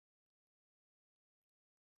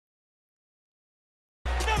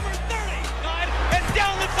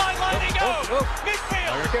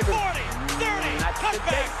Midfield, 40, 30,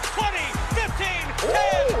 cutback, 20, 15,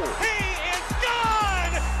 10. He is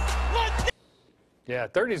gone! Yeah,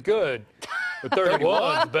 30's good. But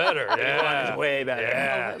 31's better. Yeah, way better.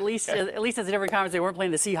 Yeah. Well, at least it's a different conference. They weren't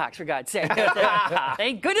playing the Seahawks, for God's sake.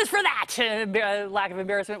 Thank goodness for that. Lack of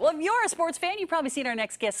embarrassment. Well, if you're a sports fan, you've probably seen our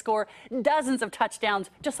next guest score dozens of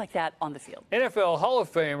touchdowns just like that on the field. NFL Hall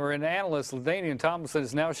of Famer and analyst Ladanian Tomlinson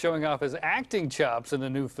is now showing off his acting chops in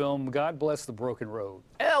the new film, God Bless the Broken Road.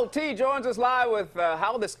 LT joins us live with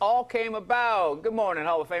how this all came about. Good morning,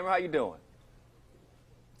 Hall of Famer. How you doing?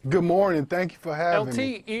 Good morning. Thank you for having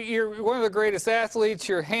me. LT, you're one of the greatest athletes.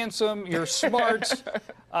 You're handsome. You're smart.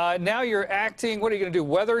 Now you're acting. What are you going to do?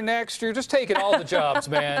 Weather next? You're just taking all the jobs,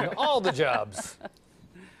 man. All the jobs.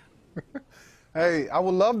 Hey, I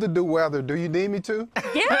would love to do weather. Do you need me to?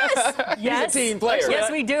 Yes. Yes. He's a team player. Yes,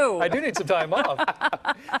 we do. I do need some time off.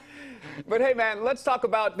 But hey, man, let's talk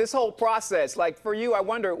about this whole process. Like for you, I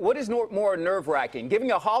wonder, what is more nerve-wracking, giving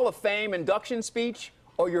a Hall of Fame induction speech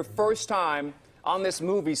or your first time on this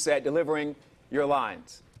movie set delivering your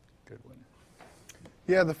lines? Good one.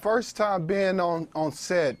 Yeah, the first time being on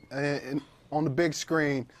set and on the big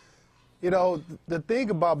screen, you know, the thing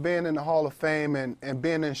about being in the Hall of Fame and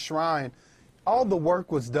being enshrined, all the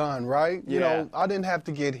work was done, right? Yeah. You know, I didn't have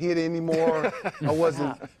to get hit anymore.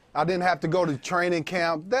 I didn't have to go to training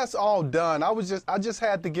camp. That's all done. I just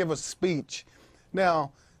had to give a speech.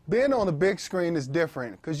 Now, being on the big screen is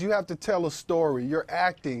different because you have to tell a story. You're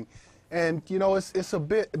acting. And, you know, it's a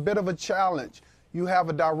bit of a challenge. You have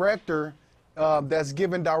a director that's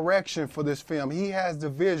given direction for this film. He has the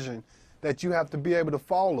vision that you have to be able to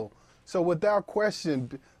follow. So without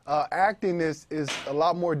question, acting is a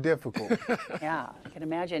lot more difficult. Yeah, I can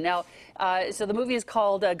imagine. Now, so the movie is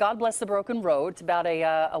called God Bless the Broken Road. It's about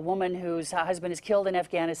a woman whose husband is killed in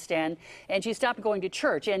Afghanistan, and she stopped going to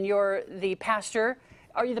church. And you're the pastor.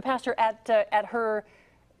 Are you the pastor at her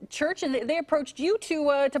church, and they approached you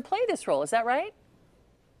to play this role? Is that right?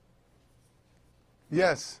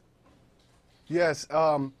 Yes. Yes.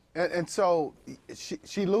 And so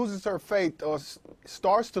she loses her faith, or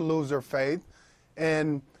starts to lose her faith.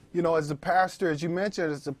 And, you know, as the pastor, as you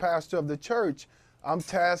mentioned, as the pastor of the church, I'm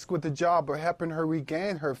tasked with the job of helping her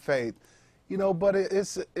regain her faith. You know, but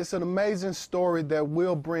it's an amazing story that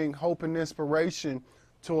will bring hope and inspiration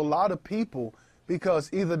to a lot of people,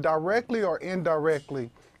 because either directly or indirectly,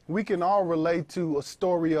 we can all relate to a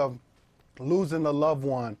story of losing a loved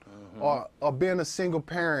one, or being a single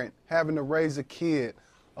parent, having to raise a kid,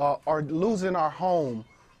 or losing our home.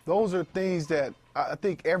 Those are things that I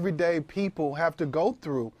think everyday people have to go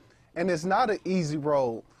through. And it's not an easy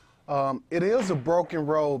road. It is a broken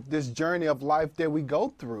road, this journey of life that we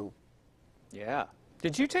go through. Yeah.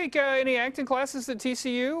 Did you take any acting classes at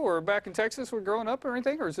TCU or back in Texas when growing up or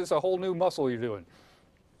anything? Or is this a whole new muscle you're doing?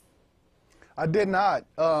 I did not.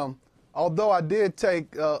 Although I did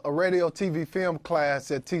take a radio, TV, film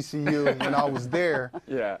class at TCU when I was there.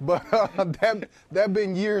 Yeah. But that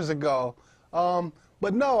been years ago.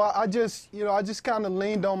 But no, I just kind of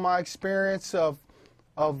leaned on my experience of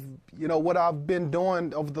you know, what I've been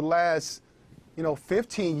doing over the last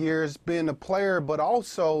 15 years, being a player, but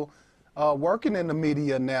also working in the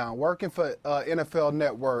media now, working for NFL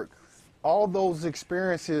Network. All those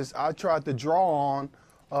experiences I tried to draw on.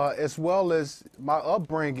 As well as my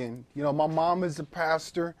upbringing. You know, my mom is a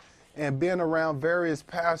pastor, and being around various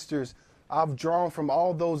pastors, I've drawn from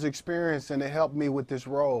all those experiences, and it helped me with this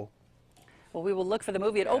role. Well, we will look for the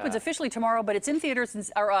movie. It opens officially tomorrow, but it's in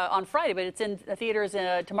theaters on Friday, but it's in theaters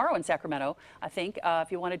tomorrow in Sacramento, I think.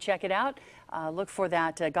 If you want to check it out, look for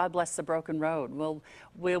that. God Bless the Broken Road.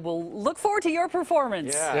 We will look forward to your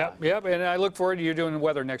performance. Yeah. Yep, and I look forward to you doing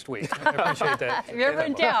weather next week. I appreciate that. If you're ever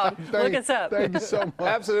in town, look us up. Thank you so much.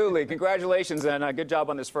 Absolutely. Congratulations, and good job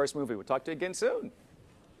on this first movie. We'll talk to you again soon.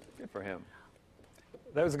 Good for him.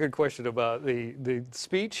 That was a good question about the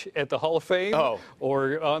speech at the Hall of Fame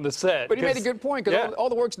or on the set. But he made a good point, because all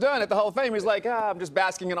the work's done at the Hall of Fame. He's like, I'm just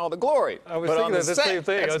basking in all the glory. I was but thinking on of the set, same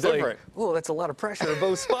thing. I was different. like, oh, that's a lot of pressure in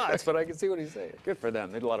both spots, but I can see what he's saying. Good for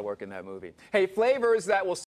them. They did a lot of work in that movie. Hey, flavors that will